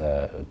Brussels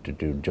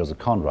to Joseph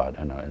Conrad,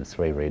 and it's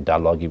very, very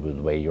dialogue with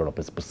the way Europe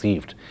is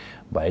perceived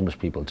by English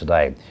people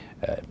today.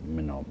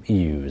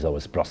 EU is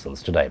always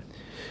Brussels today.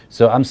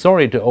 So I'm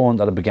sorry to own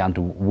that I began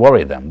to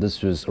worry them.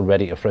 This was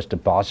already a fresh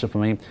departure for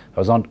me. I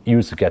was not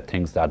used to get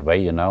things that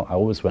way, I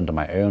always went on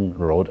my own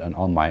road and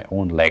on my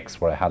own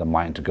legs where I had a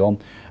mind to go.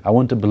 I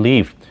wouldn't have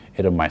believed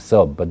it of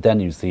myself, but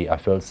then you see, I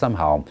felt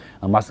somehow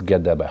I must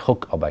get there by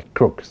hook or by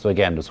crook. So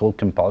again, this whole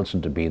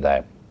compulsion to be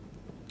there,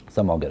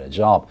 somehow get a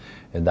job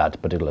in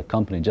that particular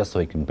company, just so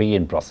he can be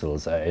in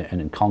Brussels and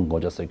in Congo,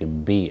 just so he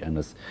can be in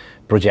this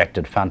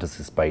projected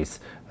fantasy space,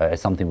 is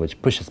something which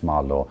pushes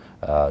Marlowe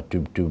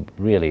to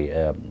really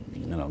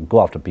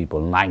go after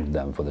people, nag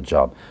them for the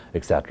job,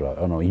 etc.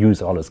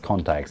 Use all his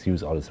contacts,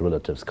 use all his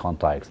relatives'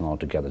 contacts in order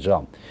to get the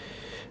job.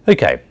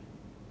 Okay.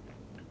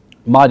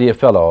 My dear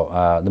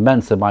fellow, the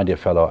men said, my dear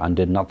fellow, and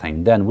did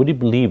nothing. Then, would you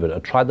believe it, I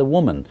tried the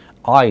woman.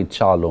 I,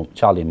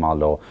 Charlie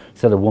Marlowe,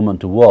 set a woman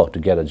to work to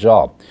get a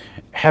job.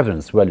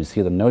 Heavens, well, you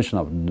see, the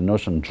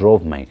notion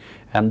drove me.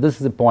 And this is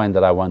the point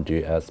that I want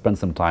to spend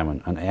some time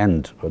on and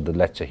end with the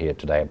lecture here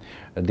today.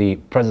 The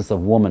presence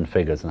of woman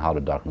figures in Heart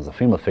of Darkness, of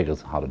female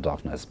figures in Heart of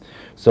Darkness.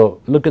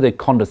 So look at the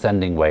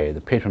condescending way,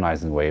 the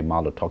patronizing way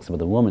Marlowe talks about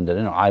the woman, that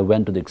I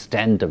went to the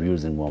extent of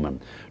using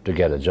women to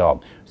get a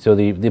job. So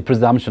the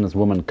presumption is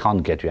women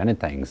can't get you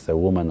anything, so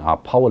women are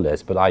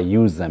powerless, but I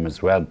use them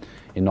as well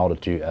in order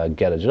to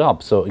get a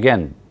job. So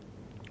again,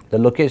 the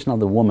location of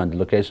the woman, the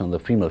location of the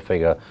female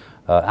figure,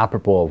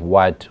 apropos of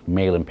white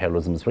male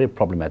imperialism, is very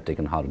problematic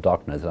in Heart of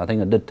Darkness. And I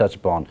think I did touch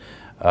upon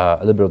a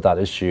little bit of that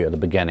issue at the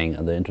beginning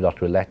of the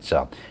introductory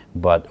lecture.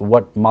 But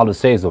what Marlowe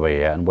says over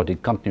here and what he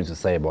continues to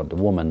say about the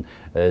woman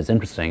is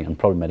interesting and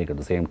problematic at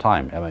the same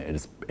time. I mean, it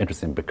is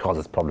interesting because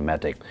it's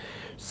problematic.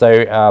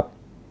 So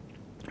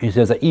He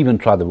says, I even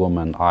tried the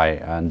woman,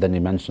 and then he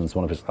mentions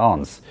one of his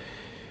aunts.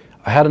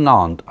 I had an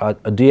aunt,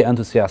 a dear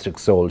enthusiastic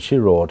soul. She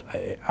wrote,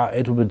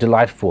 it will be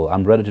delightful.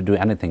 I'm ready to do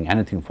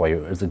anything for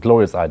you. It's a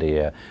glorious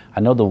idea.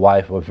 I know the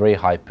wife of a very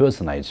high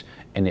personage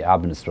in the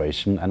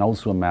administration and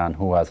also a man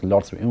who has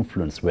lots of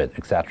influence with,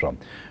 etc.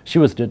 She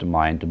was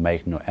determined to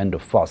make no end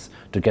of fuss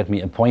to get me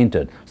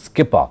appointed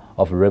skipper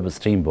of a river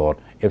steamboat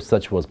if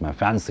such was my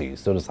fancy.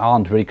 So this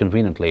aunt very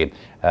conveniently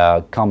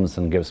comes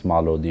and gives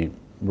Marlowe the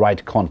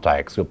right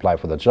contacts to apply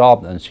for the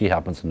job, and she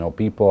happens to know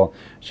people.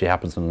 She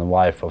happens to know the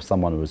wife of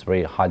someone who is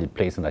very highly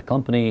placed in that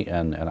company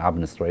and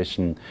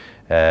administration,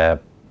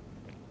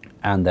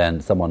 and then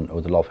someone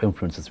with a lot of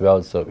influence as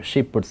well. So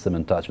she puts them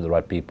in touch with the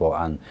right people,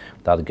 and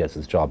that gets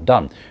his job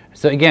done.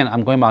 So again,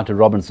 I'm going back to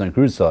Robinson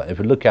Crusoe. If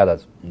you look at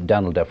that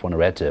Daniel Defoe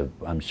narrative,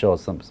 I'm sure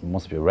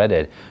most of you read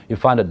it, you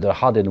find that there are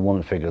hardly any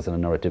woman figures in the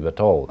narrative at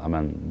all. I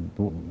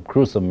mean,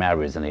 Crusoe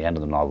marries in the end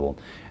of the novel,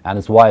 and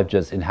his wife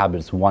just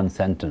inhabits one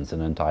sentence in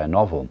the entire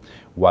novel,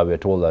 while we're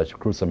told that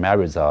Crusoe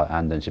marries her,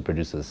 and then she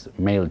produces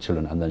male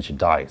children, and then she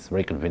dies,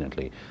 very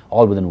conveniently,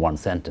 all within one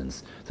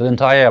sentence. So the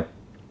entire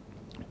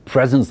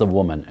presence of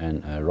woman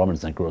in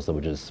Robinson Crusoe,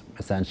 which is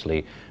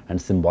essentially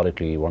and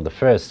symbolically one of the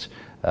first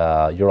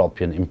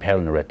European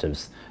imperial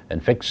narratives in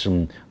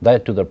fiction,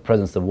 that to the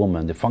presence of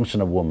woman, the function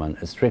of woman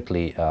is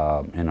strictly,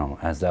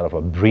 as that of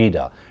a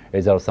breeder,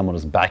 is that of someone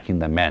who's backing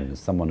the men,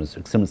 someone who's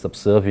extremely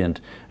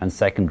subservient and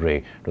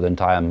secondary to the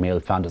entire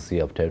male fantasy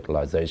of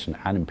territorialization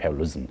and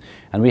imperialism.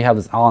 And we have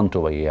this aunt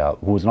over here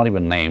who's not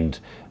even named.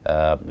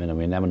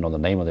 We never know the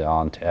name of the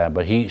aunt,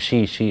 but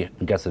she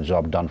gets the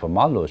job done for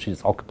Marlowe. She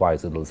just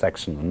occupies a little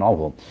section of the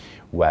novel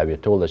where we're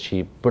told that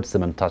she puts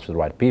them in touch with the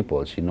right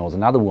people. She knows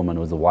another woman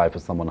who's the wife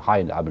of someone high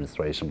in the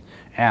administration,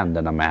 and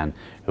then a man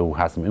who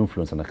has some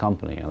influence in the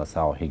company, and that's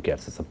how he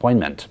gets his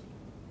appointment.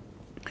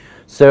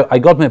 So I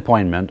got my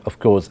appointment, of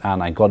course,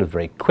 and I got it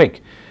very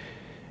quick.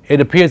 It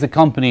appears the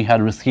company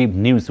had received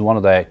news that one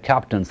of their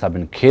captains had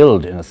been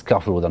killed in a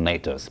scuffle with the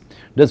natives.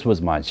 This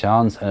was my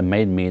chance, and it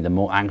made me the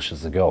more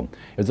anxious to go.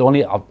 It was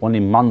only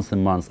months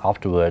and months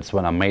afterwards,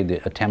 when I made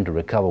the attempt to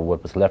recover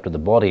what was left of the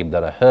body,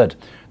 that I heard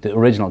the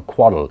original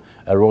quarrel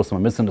arose from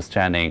a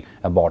misunderstanding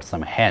about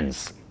some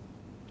hens.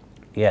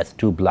 Yes,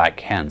 2 black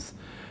hens.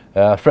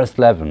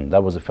 Fresleven,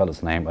 that was the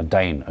fellow's name, a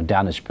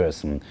Danish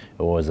person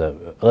who was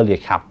an earlier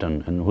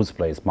captain in whose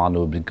place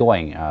Marlowe would be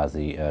going as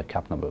the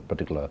captain of a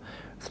particular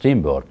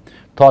steamboat,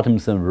 thought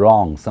himself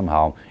wrong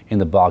somehow in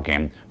the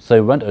bargain, so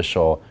he went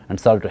ashore and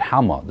started to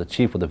hammer the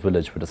chief of the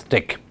village with a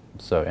stick.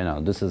 So,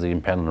 this is the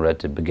imperial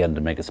narrative began to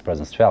make its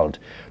presence felt.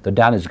 The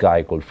Danish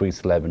guy called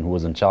Fresleven, who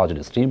was in charge of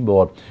the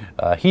steamboat,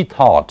 he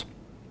thought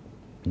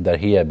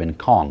that he had been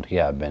conned, he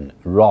had been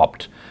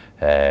robbed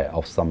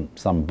of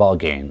some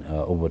bargain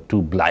over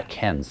 2 black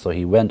hens. So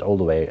he went all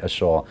the way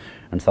ashore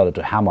and started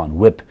to hammer and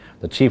whip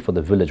the chief of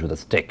the village with a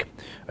stick.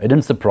 It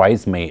didn't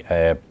surprise me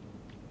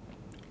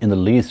in the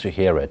least to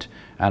hear it,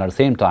 and at the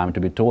same time to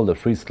be told that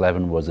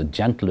Fresleven was the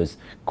gentlest,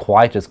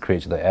 quietest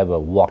creature that ever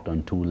walked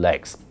on 2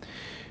 legs.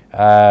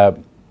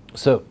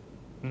 So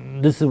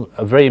this is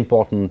a very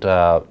important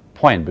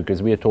point,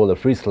 because we are told that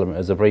Fresleven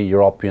is a very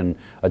European,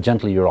 a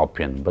gentle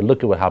European. But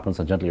look at what happens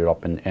to gentle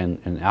European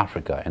in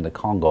Africa, in the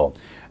Congo.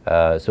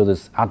 So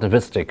this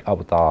atavistic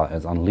avatar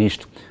is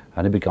unleashed,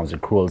 and he becomes a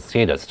cruel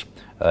sadist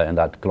in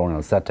that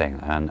colonial setting.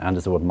 And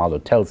this is what Marlowe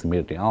tells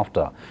immediately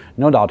after.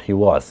 No doubt he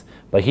was,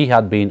 but he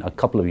had been a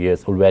couple of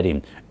years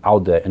already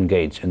out there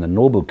engaged in the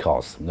noble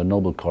cause. The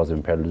noble cause of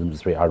imperialism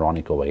is very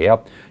ironic over here,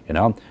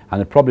 and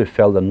he probably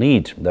felt the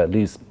need, that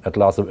at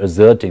last, of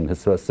asserting his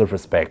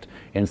self-respect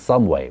in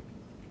some way.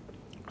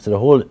 So the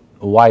whole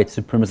white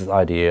supremacist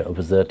idea of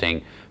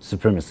asserting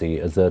supremacy,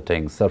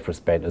 asserting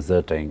self-respect,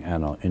 asserting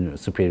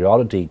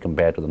superiority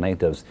compared to the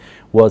natives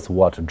was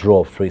what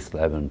drove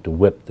Fresleven to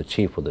whip the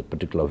chief of the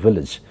particular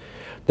village.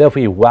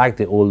 Therefore, he whacked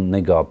the old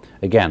nigger.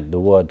 Again, the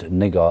word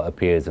nigger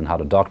appears in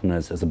Heart of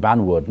Darkness as a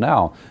banned word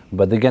now,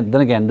 but then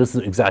again, this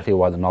is exactly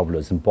why the novel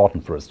is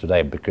important for us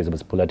today, because of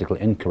its political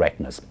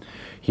incorrectness.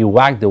 He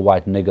whacked the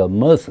white nigger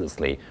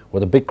mercilessly,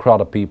 where a big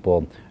crowd of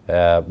people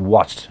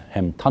watched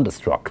him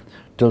thunderstruck,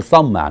 till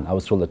some man, I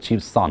was told the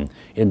chief's son,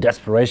 in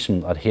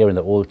desperation at hearing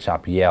the old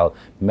chap yell,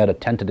 made a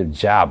tentative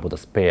jab with a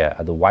spear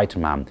at the white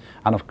man,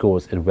 and of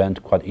course it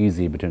went quite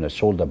easy between the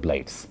shoulder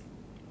blades.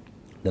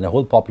 Then the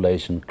whole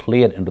population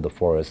cleared into the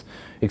forest,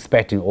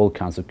 expecting all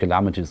kinds of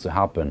calamities to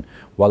happen,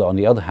 while on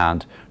the other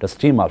hand, the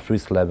steamer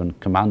Fresleven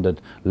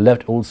commanded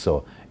left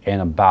also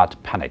in a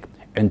bad panic,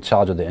 in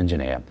charge of the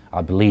engineer,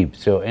 I believe.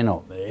 So,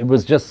 it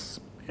was just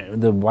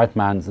the white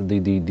man's,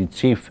 the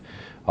chief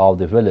of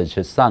the village,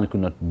 his son could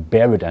not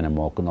bear it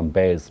anymore, could not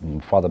bear his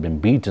father being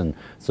beaten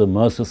so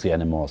mercilessly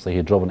anymore, so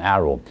he drove an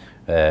arrow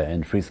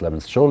in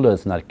Fresleven's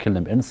shoulders, and that killed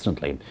him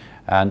instantly.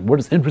 And what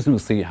is interesting to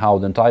see how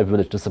the entire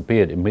village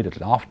disappeared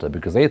immediately after,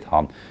 because they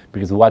thought,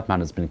 because the white man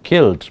has been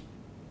killed,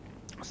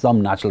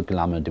 some natural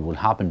calamity will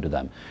happen to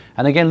them.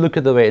 And again, look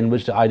at the way in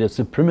which the idea of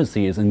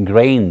supremacy is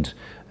ingrained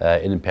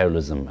in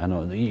imperialism.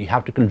 You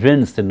have to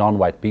convince the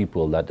non-white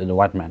people that the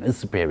white man is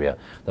superior,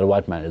 that the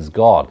white man is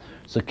God.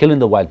 So killing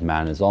the white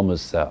man is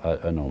almost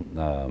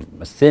a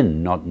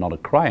sin, not a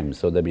crime.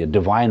 So there'll be a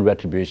divine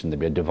retribution,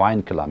 there'll be a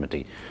divine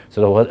calamity.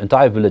 So the whole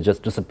entire village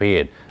just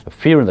disappeared,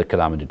 fearing the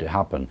calamity to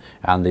happen.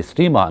 And the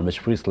steamer in which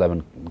Fritz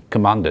Levin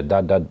commanded,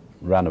 that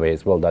ran away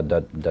as well,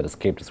 that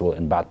escaped as well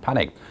in bad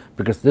panic,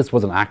 because this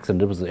was an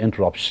accident, it was an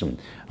interruption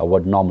of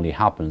what normally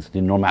happens,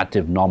 the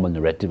normal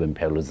narrative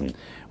imperialism,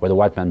 where the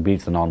white man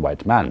beats the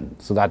non-white man.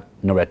 So that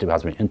narrative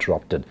has been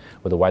interrupted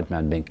with the white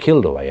man being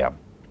killed over here.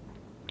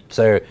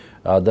 So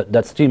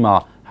that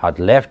steamer had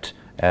left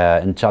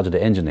in charge of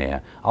the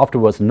engineer.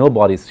 Afterwards,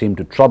 nobody seemed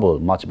to trouble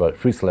much about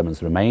Fritz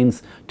Levin's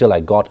remains till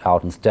I got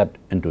out and stepped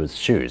into his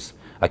shoes.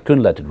 I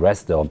couldn't let it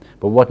rest though,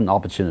 but what an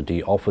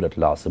opportunity offered at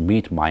last to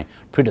meet my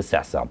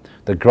predecessor.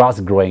 The grass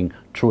growing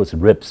through his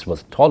ribs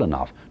was tall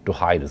enough to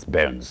hide his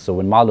bones. So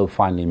when Marlowe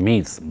finally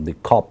meets the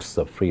corpse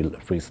of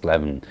Fritz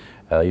Levin,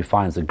 he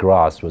finds the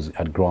grass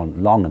had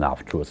grown long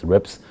enough through his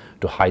ribs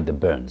to hide the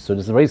bones. So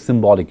it's a very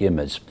symbolic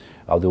image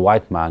of the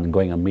white man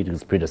going and meeting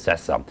his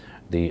predecessor,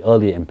 the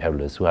earlier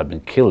imperialist who had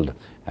been killed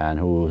and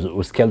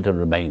whose skeleton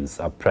remains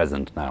are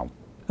present now.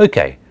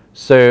 Okay,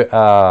 so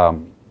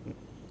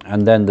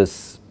and then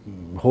this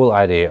whole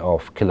idea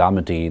of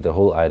calamity, the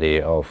whole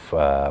idea of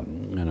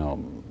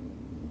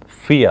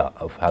fear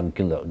of having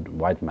killed a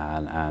white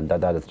man, and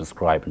that is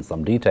described in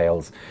some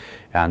details.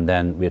 And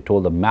then we are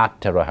told the mad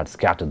terror had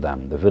scattered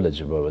them. The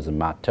village was in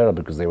mad terror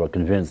because they were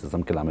convinced that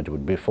some calamity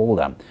would befall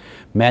them.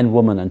 Men,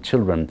 women and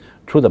children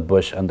through the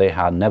bush, and they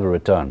had never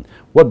returned.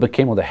 What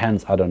became of the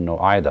hens, I don't know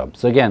either.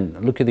 So again,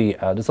 look at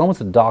there's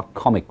almost a dark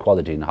comic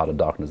quality in Heart of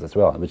Darkness as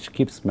well, which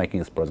keeps making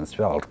its presence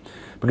felt.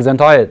 Because the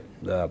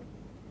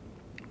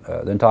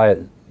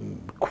entire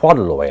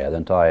quarrel away, the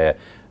entire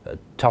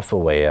tiff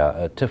away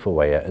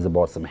is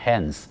about some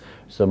hens.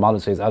 So Marlowe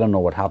says, I don't know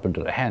what happened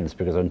to the hens,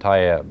 because the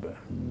entire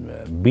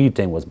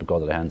beating was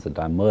because of the hens, the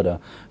entire murder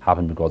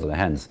happened because of the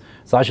hens.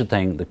 So I should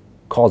think the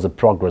cause of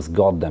progress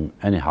got them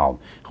anyhow.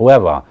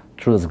 However,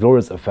 through this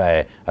glorious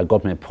affair, I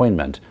got my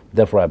appointment.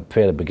 Therefore, I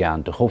fairly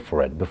began to hope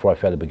for it.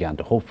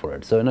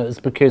 So it's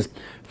because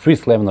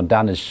Fritz Levin, the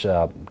Danish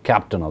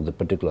captain of the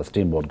particular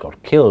steamboat,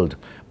 got killed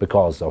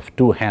because of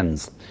two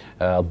hens.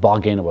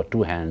 Bargain over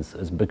two hens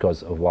is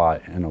because of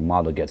why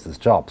Marlowe gets this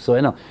job. So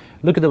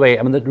look at the way.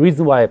 I mean, the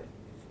reason why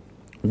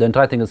the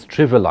entire thing is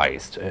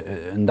trivialized,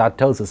 and that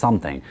tells us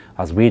something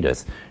as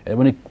readers.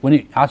 When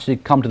you actually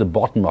come to the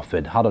bottom of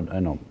it,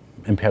 how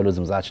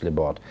imperialism is actually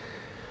about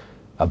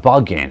a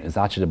bargain. It's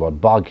actually about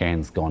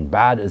bargains gone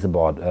bad. It's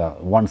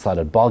about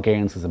one-sided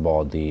bargains. It's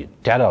about the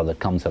terror that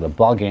comes out of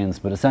bargains.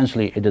 But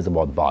essentially, it is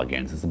about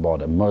bargains. It's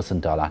about a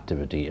mercantile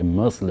activity, a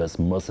merciless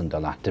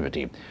mercantile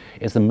activity.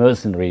 It's a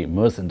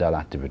mercantile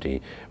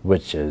activity,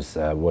 which is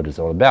what it's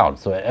all about.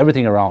 So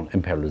everything around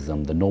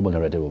imperialism, the noble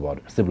narrative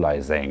about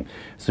civilizing,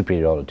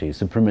 superiority,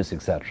 supremacy,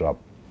 etc.,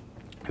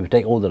 if you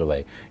take all that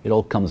away, it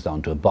all comes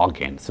down to a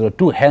bargain. So the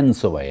two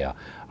hens over here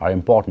are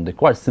important. They're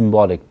quite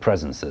symbolic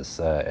presences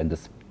in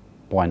this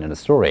point in the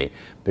story,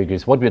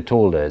 because what we're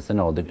told is,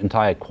 the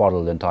entire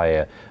quarrel, the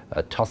entire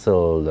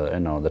tussle,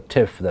 the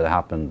tiff that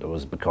happened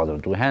was because of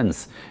the two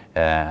hens.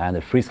 And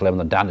the Fritz Levin,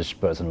 the Danish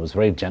person, was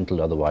very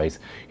gentle otherwise.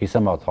 He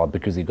somehow thought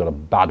because he got a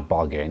bad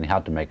bargain, he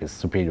had to make his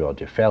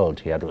superiority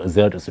felt. He had to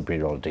assert his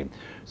superiority.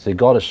 So he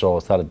got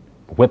ashore, started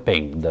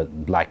whipping the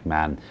black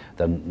man,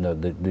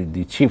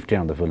 the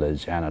chieftain of the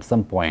village, and at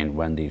some point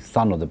when the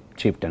son of the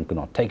chieftain could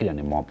not take it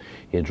anymore,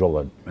 he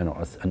drove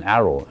an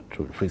arrow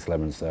through Fritz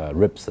Levin's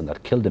ribs, and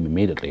that killed him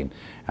immediately.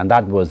 And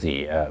that was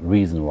the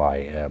reason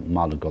why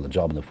Marlowe got the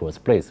job in the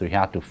first place. So he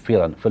had to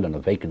fill in a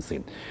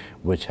vacancy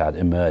which had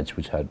emerged,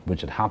 which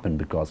had happened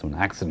because of an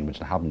accident, which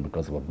had happened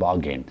because of a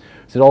bargain.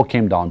 So it all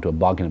came down to a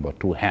bargain about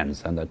two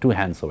hens, and the two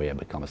hens over here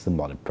become a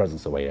symbolic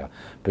presence over here,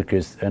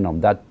 because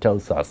that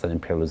tells us that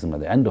imperialism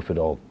at the end of it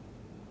all,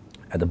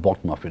 at the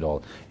bottom of it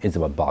all, is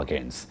about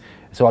bargains.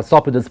 So I'll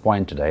stop at this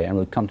point today, and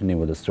we'll continue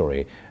with the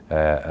story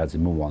as we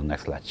move on to the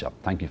next lecture.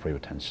 Thank you for your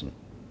attention.